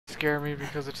scare me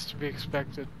because it's to be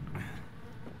expected.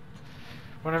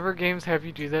 Whenever games have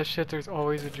you do that shit, there's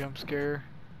always a jump scare.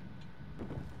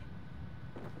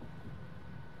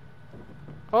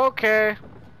 Okay.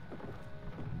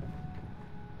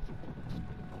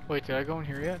 Wait, did I go in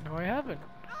here yet? No, I haven't.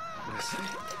 Leslie?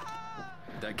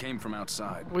 That came from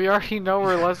outside. We already know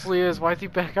where Leslie is. Why is he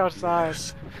back outside?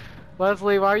 Yes.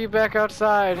 Leslie, why are you back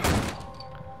outside?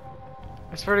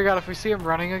 I swear to God, if we see him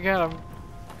running again,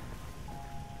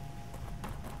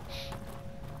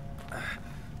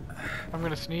 I'm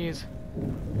gonna sneeze.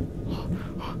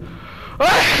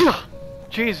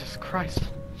 Jesus Christ.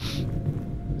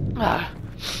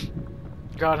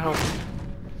 God help me.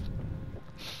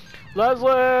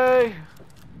 Leslie!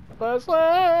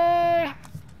 Leslie!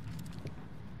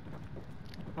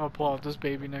 I'll pull out this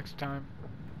baby next time.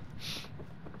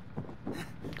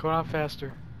 Go down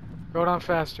faster. Go down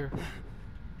faster.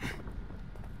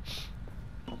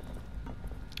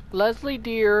 Leslie,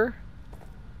 dear.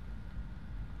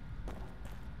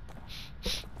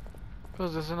 Oh,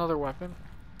 is this another weapon?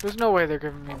 There's no way they're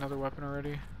giving me another weapon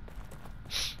already.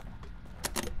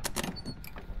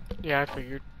 Yeah, I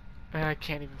figured. And I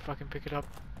can't even fucking pick it up.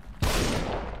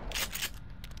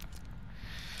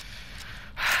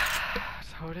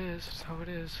 That's how it is. That's how it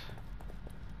is.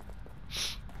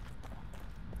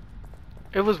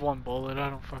 It was one bullet. I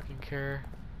don't fucking care.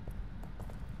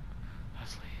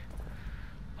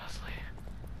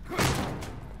 Leslie.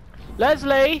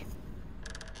 Leslie!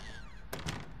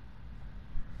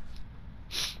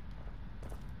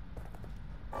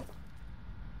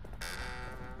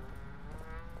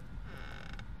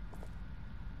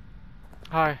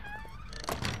 Hi.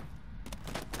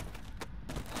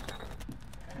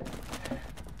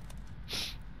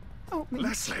 Help me.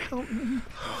 Leslie! Help me.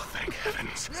 Oh, thank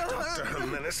heavens. Dr.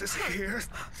 Jimenez is here.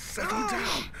 Settle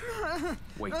down.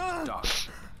 Wait, Doc.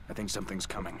 I think something's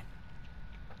coming.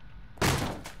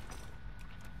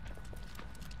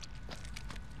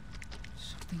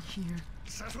 Something here.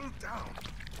 Settle down.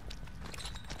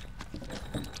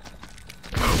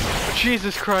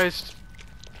 Jesus Christ.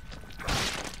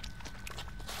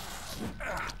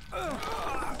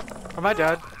 Am I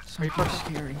dead? Are you fucking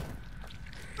scary?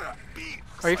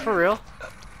 Are you for real?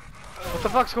 What the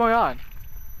fuck's going on?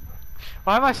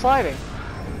 Why am I sliding?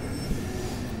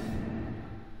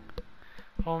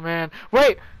 Oh man.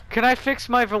 Wait! Can I fix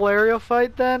my Valerio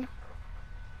fight then?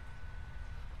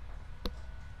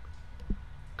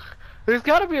 There's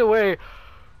gotta be a way.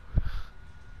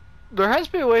 There has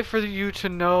to be a way for you to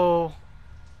know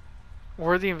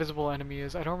where the invisible enemy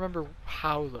is. I don't remember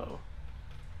how though.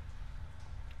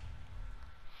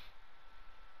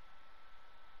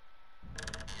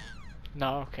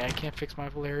 No, okay, I can't fix my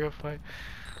Valerio fight.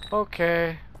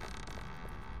 Okay.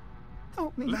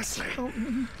 Help me. Leslie! Help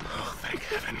me. Oh, thank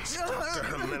heavens. Dr.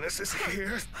 Jimenez is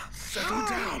here. Settle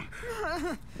down.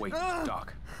 Wait,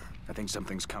 Doc. I think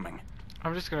something's coming.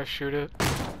 I'm just gonna shoot it.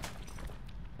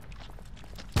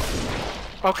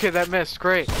 Okay, that missed.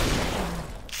 Great.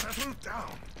 Settle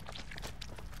down.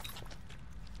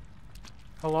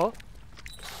 Hello?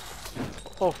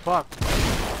 Oh, fuck.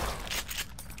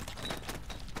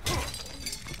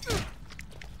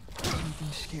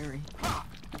 Something scary.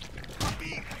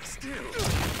 Be still.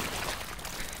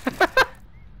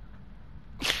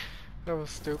 That was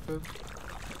stupid.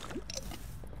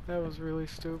 That was really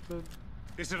stupid.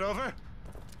 Is it over?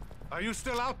 Are you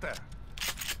still out there?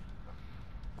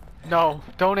 No,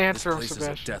 don't answer him, This place is a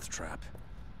Sebastian. death trap.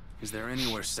 Is there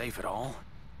anywhere safe at all?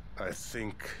 I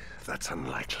think that's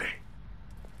unlikely.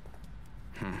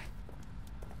 Can't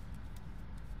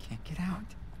get out.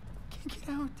 Can't get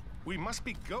out. We must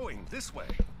be going this way.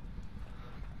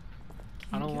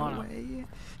 I don't wanna. Away.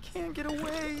 Can't get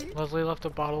away. Leslie left a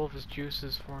bottle of his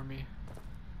juices for me.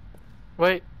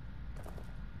 Wait.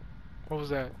 What was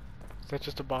that? Is that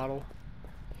just a bottle?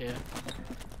 Yeah.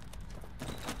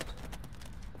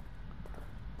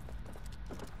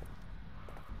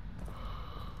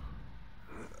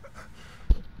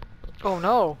 Oh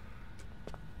no!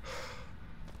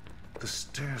 The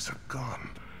stairs are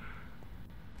gone.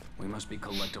 We must be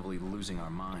collectively losing our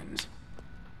minds.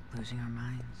 Losing our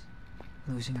minds.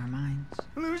 Losing our minds.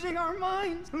 Losing our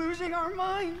minds. Losing our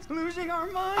minds. Losing our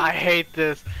minds. I hate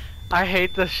this. I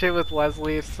hate this shit with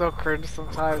Leslie. It's so cringe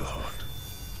sometimes. God.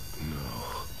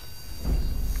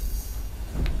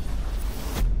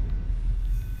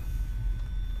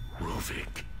 No.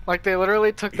 Rovik. Like they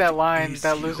literally took that line, is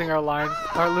that you. losing our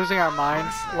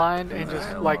minds line, and Where the just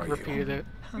hell like are you? repeated it.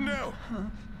 No!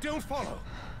 Don't follow!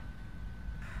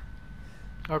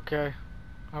 Okay.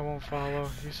 I won't follow.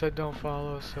 You said don't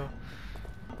follow, so.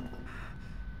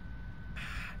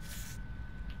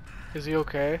 Is he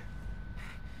okay?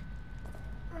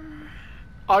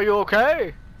 Are you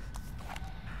okay?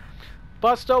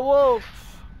 Buster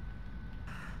Wolf!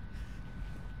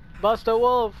 Buster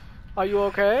Wolf! Are you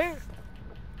okay?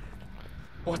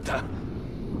 What the?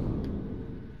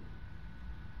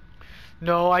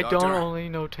 No, I Doctor? don't only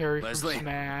know Terry Leslie? from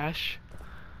Smash.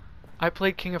 I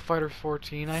played King of Fighters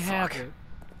 14, I have Fuck. it.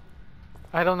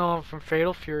 I don't know him from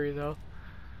Fatal Fury though.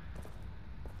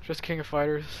 Just King of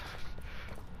Fighters.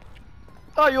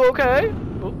 Are you okay?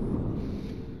 Oh.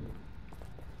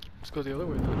 Let's go the other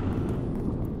way then.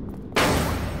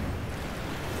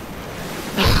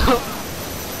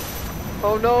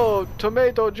 Oh no,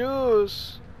 tomato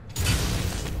juice!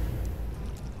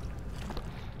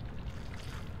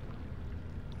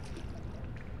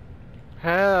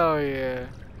 Hell yeah.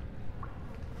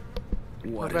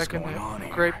 What We're is back in going on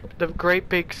here? the great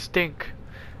big stink.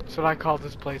 That's what I call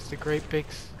this place, the great big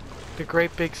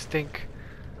stink.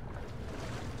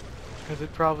 Because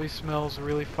it probably smells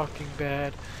really fucking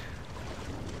bad.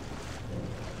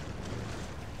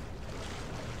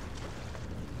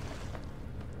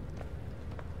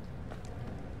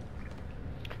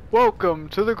 Welcome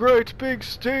to the great big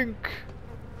stink!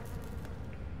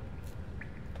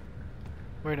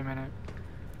 Wait a minute.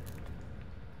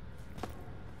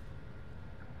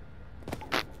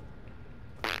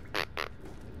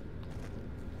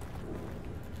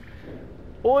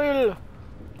 Oil!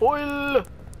 Oil!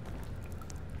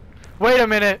 Wait a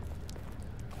minute!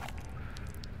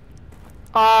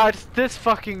 Ah, it's this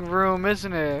fucking room,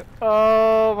 isn't it?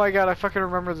 Oh my god, I fucking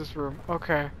remember this room.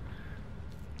 Okay.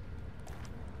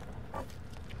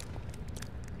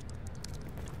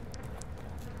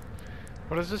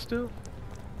 What does this do?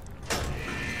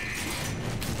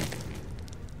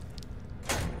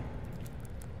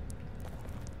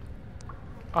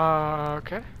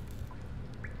 Okay.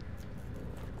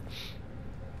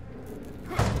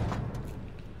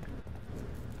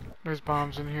 There's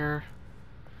bombs in here.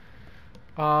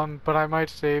 But I might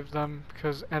save them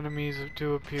because enemies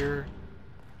do appear.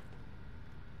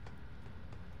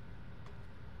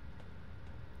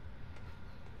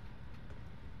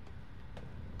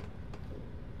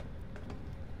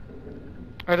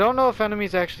 I don't know if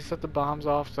enemies actually set the bombs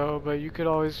off though, but you could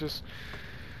always just...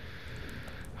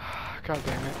 God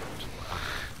damn it.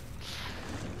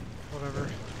 Whatever.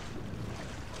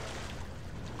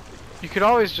 You could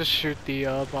always just shoot the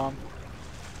bomb.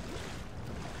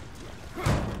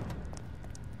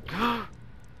 Oh,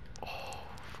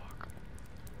 fuck.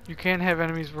 You can't have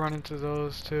enemies run into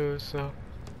those too, so...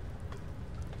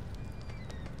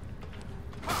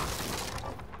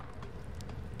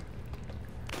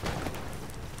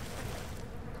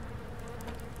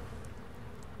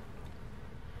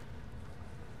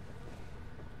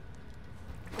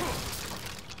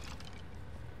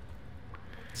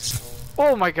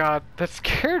 Oh my god, that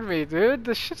scared me, dude.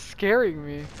 This shit's scaring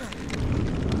me.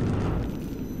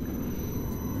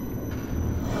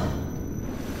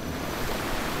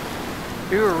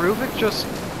 Ew, Rubik just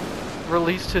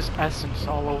released his essence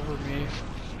all over me.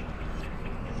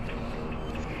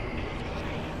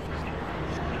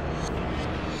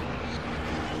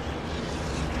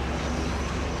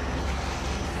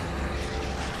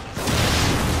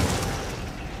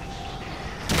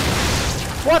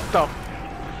 What the?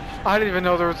 I didn't even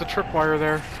know there was a tripwire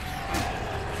there.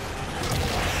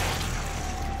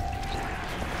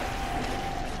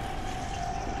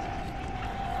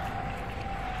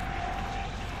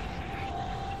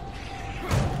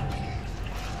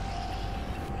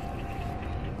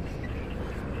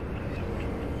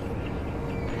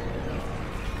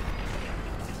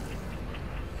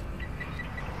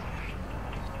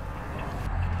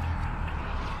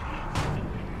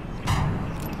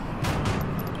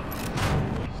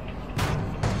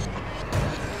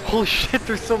 Holy shit,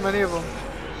 there's so many of them.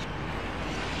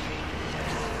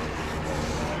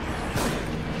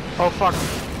 Oh fuck.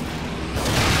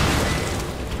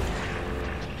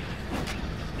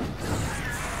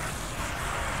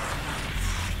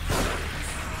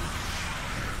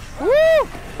 Woo!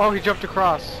 Oh, he jumped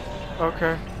across.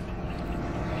 Okay.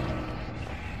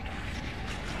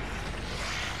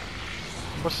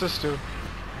 What's this do?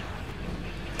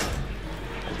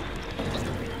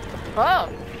 Oh,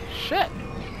 shit.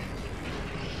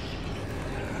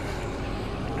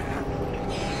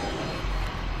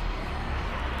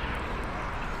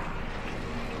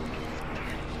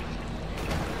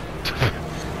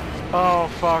 Oh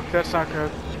fuck, that's not good.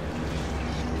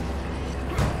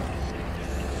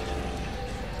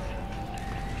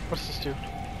 What's this do?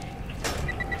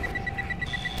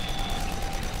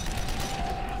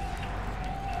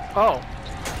 Oh.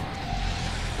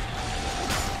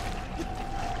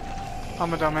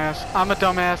 I'm a dumbass. I'm a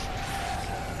dumbass.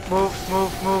 Move,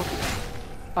 move,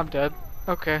 move. I'm dead.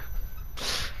 Okay.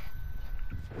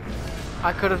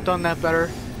 I could have done that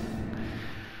better.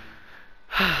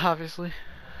 Obviously.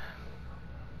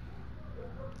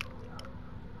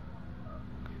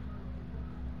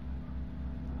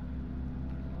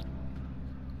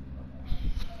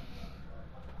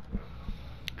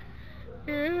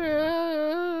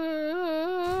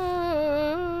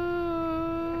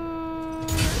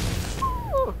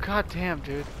 Oh, god damn,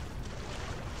 dude.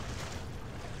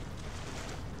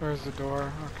 Where's the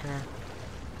door? Okay.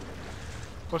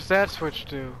 What's that switch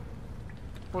do?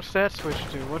 What's that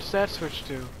switch do? What's that switch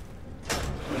do?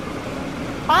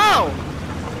 Oh!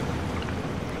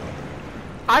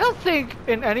 I don't think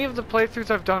in any of the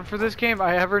playthroughs I've done for this game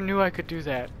I ever knew I could do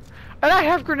that. And I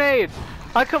have grenades!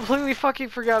 I completely fucking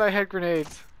forgot I had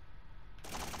grenades.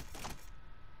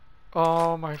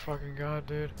 Oh my fucking god,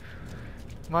 dude.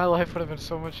 My life would have been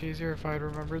so much easier if I had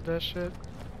remembered that shit.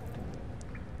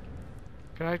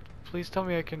 Can I please tell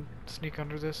me I can sneak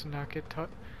under this and not get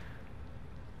touched?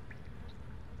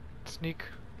 Sneak.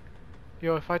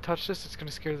 Yo, if I touch this, it's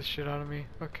gonna scare the shit out of me.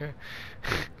 Okay.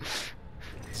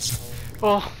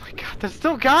 Oh my god, that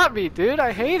still got me, dude.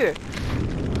 I hate it.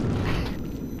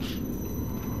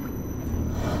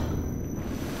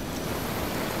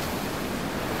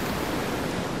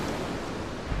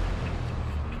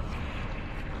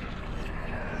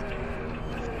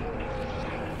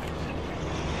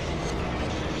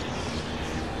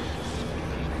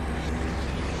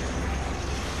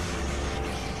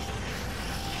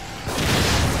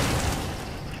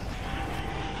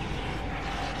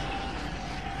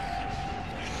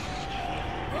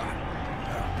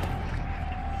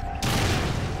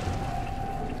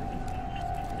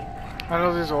 I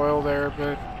know there's oil there,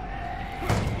 but...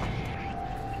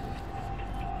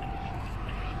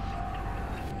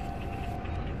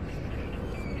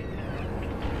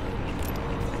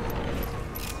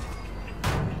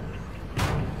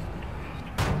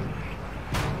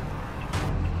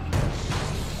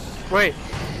 Wait.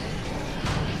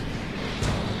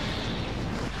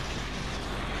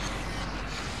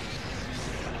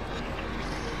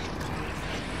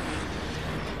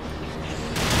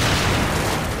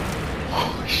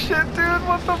 Shit, dude,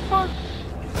 what the fuck?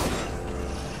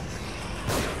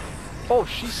 Oh,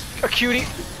 she's a cutie.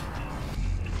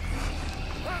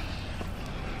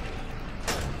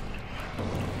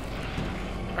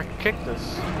 I can kick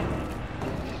this.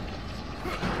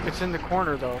 It's in the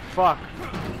corner though, fuck.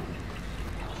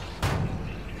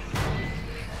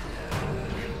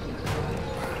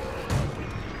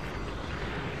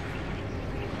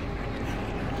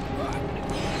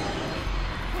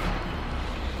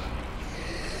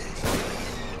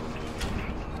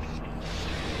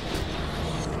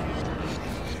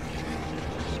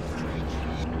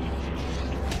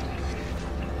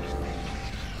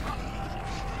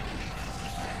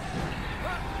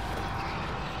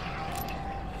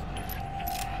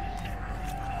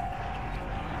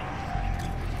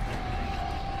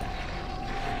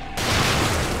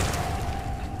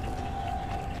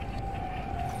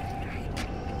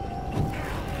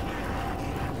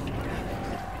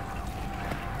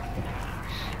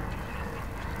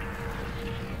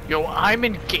 Yo, I'm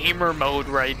in gamer mode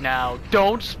right now.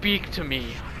 Don't speak to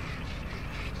me.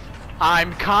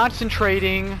 I'm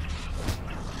concentrating.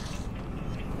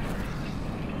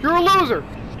 You're a loser.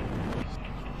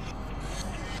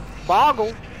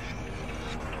 Boggle.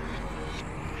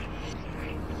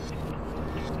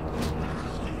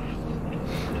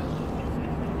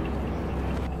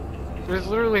 There's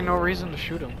literally no reason to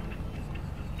shoot him.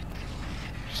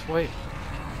 Just wait.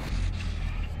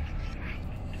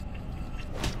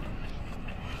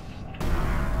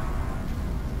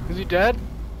 Is he dead?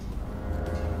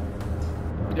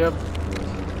 Yep.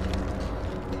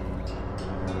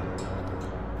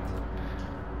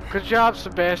 Good job,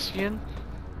 Sebastian.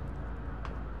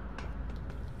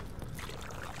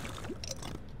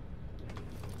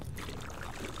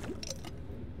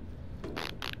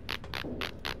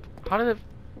 How did it...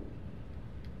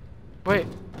 Wait.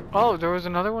 Oh, there was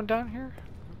another one down here?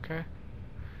 Okay.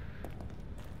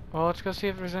 Well, let's go see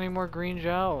if there's any more green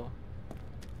gel.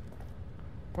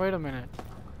 Wait a minute.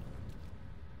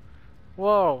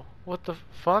 Whoa. What the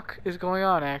fuck is going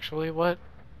on, actually? What?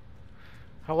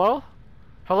 Hello?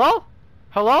 Hello?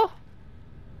 Hello?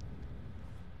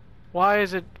 Why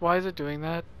is it doing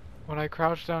that? When I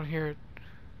crouch down here...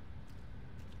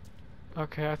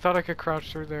 Okay, I thought I could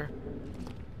crouch through there.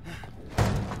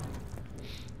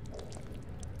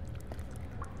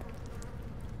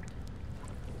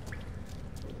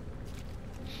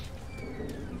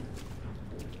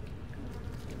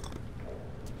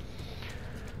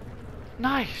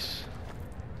 Nice!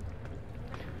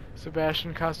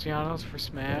 Sebastian Castellanos for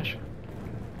Smash.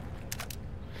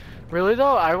 Really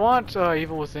though, I want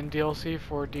Evil Within DLC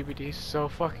for DVD so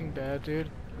fucking bad,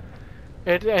 dude.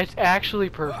 It's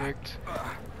actually perfect.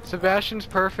 Sebastian's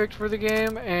perfect for the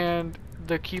game, and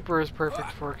the Keeper is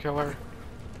perfect for a killer.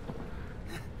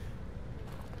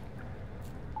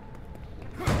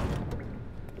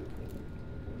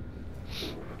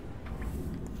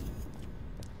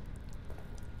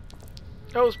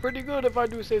 That was pretty good if I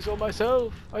do say so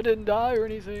myself. I didn't die or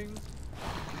anything.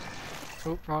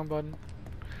 Oh, wrong button.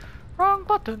 Wrong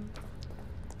button.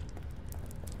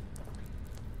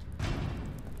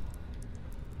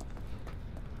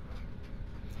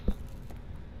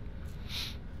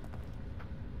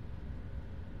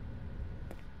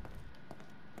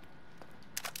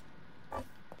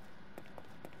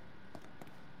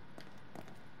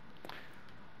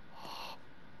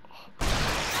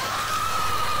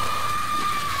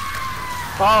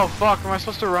 Oh fuck, am I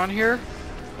supposed to run here?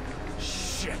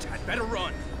 Shit, I'd better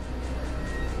run.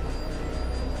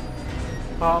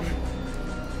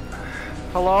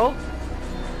 Hello?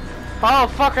 Oh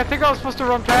fuck, I think I was supposed to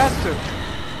run past it.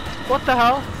 What the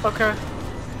hell? Okay.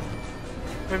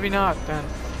 Maybe not then.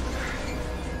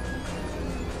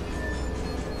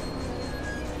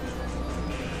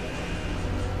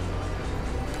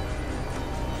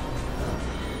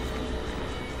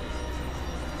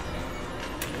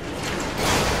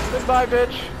 Goodbye,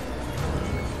 bitch.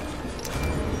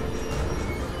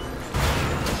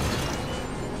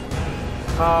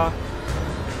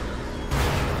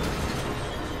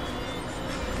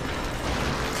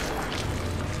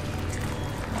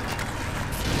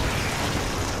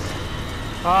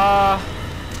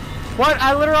 What?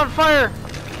 I lit her on fire!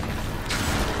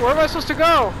 Where am I supposed to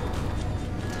go?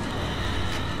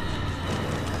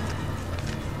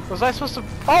 Was I supposed to...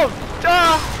 Oh!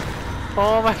 Duh!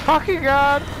 Oh my fucking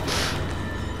god!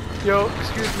 Yo,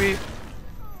 excuse me.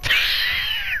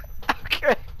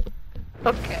 Okay.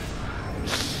 Okay.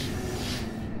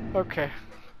 Okay.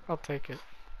 I'll take it.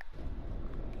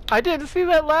 I didn't see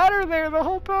that ladder there the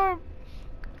whole time!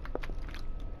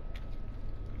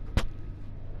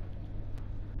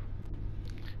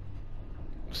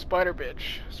 Spider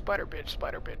bitch. Spider bitch,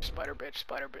 spider bitch, spider bitch,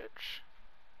 spider bitch.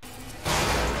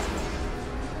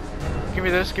 Give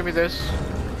me this, give me this.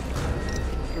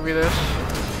 Give me this.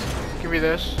 Give me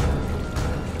this.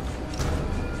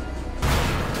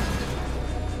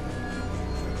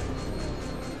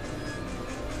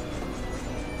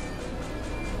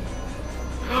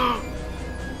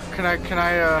 Can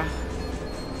I,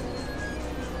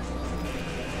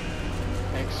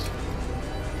 Thanks.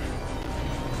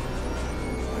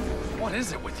 What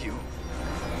is it with you?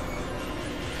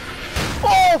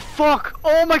 Oh, fuck!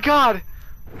 Oh my god!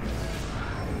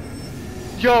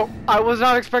 Yo, I was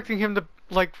not expecting him to,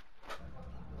 like,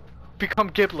 become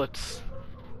giblets.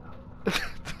 What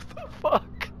the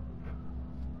fuck?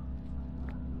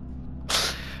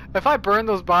 If I burn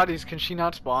those bodies, can she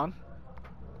not spawn?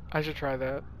 I should try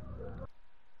that.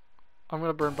 I'm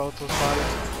gonna burn both those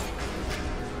bodies.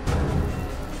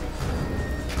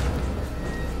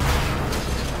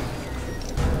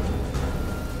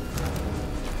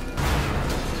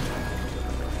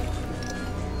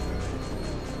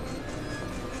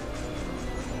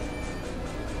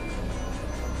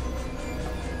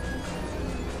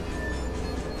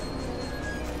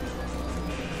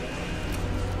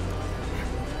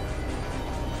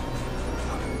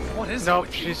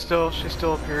 Nope, she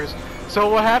still appears. So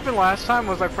what happened last time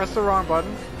was I pressed the wrong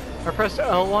button. I pressed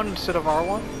L1 instead of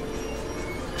R1.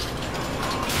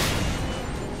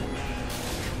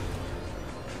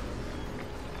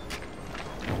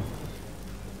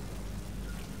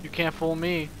 You can't fool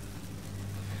me.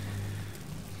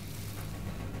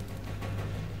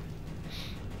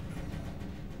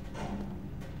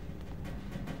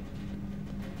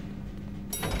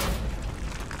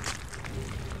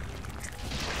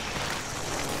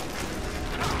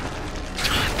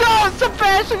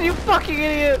 Sebastian, you fucking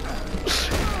idiot!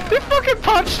 You fucking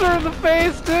punched her in the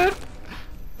face, dude!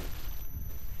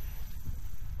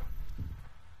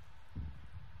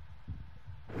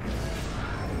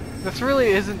 This really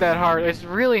isn't that hard. It's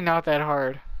really not that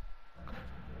hard.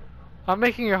 I'm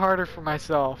making it harder for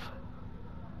myself.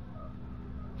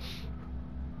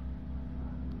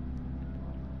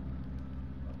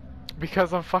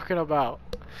 Because I'm fucking about.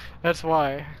 That's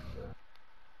why.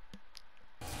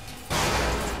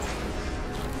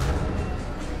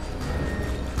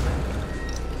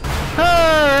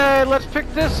 Hey, let's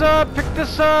pick this up,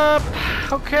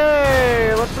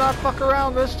 Okay, let's not fuck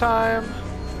around this time.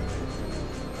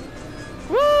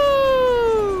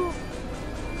 Woo!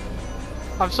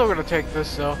 I'm still gonna take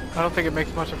this though. I don't think it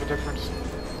makes much of a difference.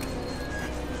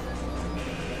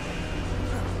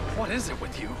 What is it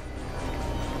with you?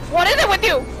 What is it with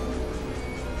you?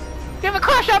 You have a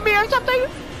crush on me or something?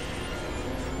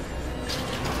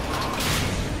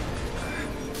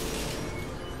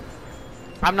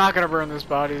 I'm not gonna burn this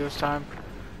body this time.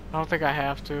 I don't think I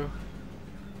have to.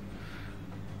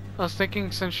 I was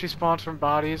thinking since she spawns from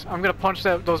bodies, I'm gonna punch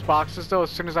those boxes though as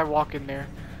soon as I walk in there.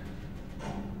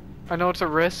 I know it's a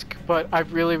risk, but I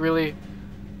really, really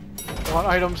want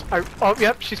items. Oh,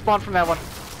 yep, she spawned from that one.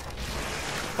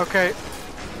 Okay.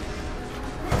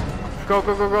 Go,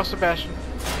 go, go, go, Sebastian.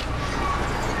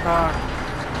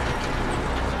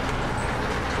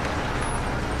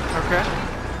 Okay.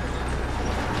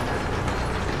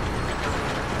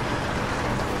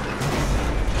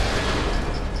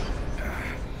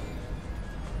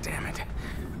 Damn it.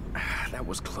 That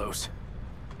was close.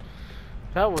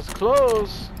 That was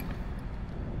close.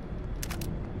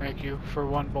 Thank you for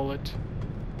one bullet.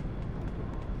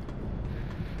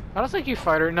 I don't think you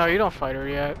fight her. No, you don't fight her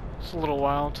yet. It's a little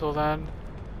while until then.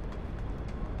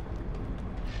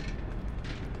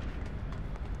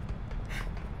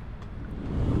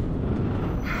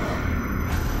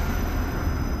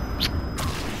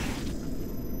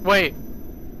 Wait.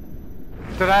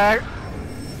 Did I...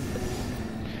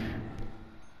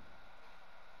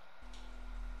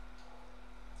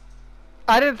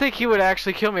 I didn't think he would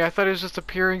actually kill me. I thought he was just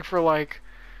appearing for, like,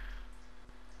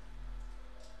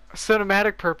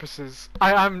 cinematic purposes.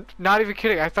 I'm not even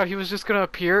kidding. I thought he was just gonna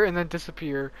appear and then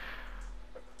disappear.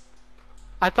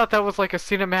 I thought that was like a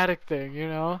cinematic thing, you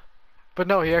know? But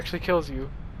no, he actually kills you.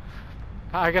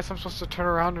 I guess I'm supposed to turn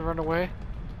around and run away.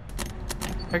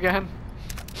 Again.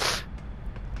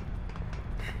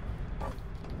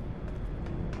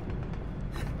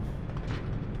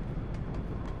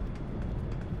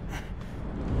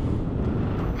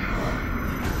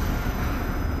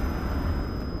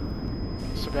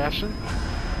 Sebastian?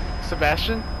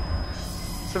 Sebastian?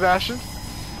 Sebastian?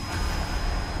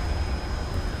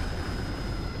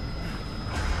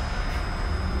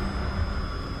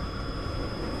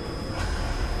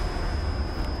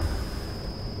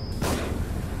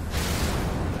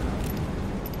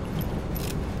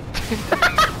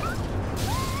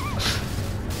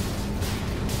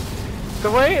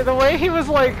 The way he was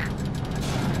like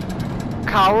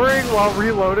cowering while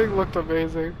reloading looked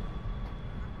amazing.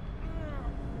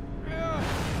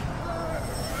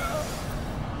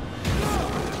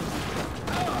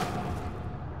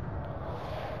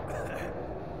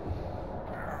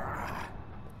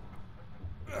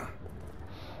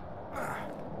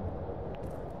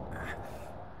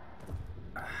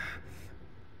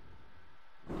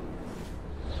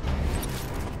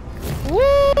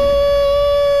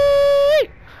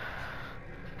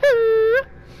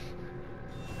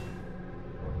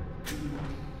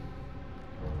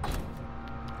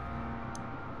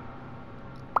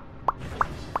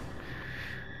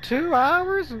 Two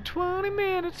hours and 20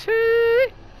 minutes.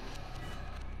 Hey!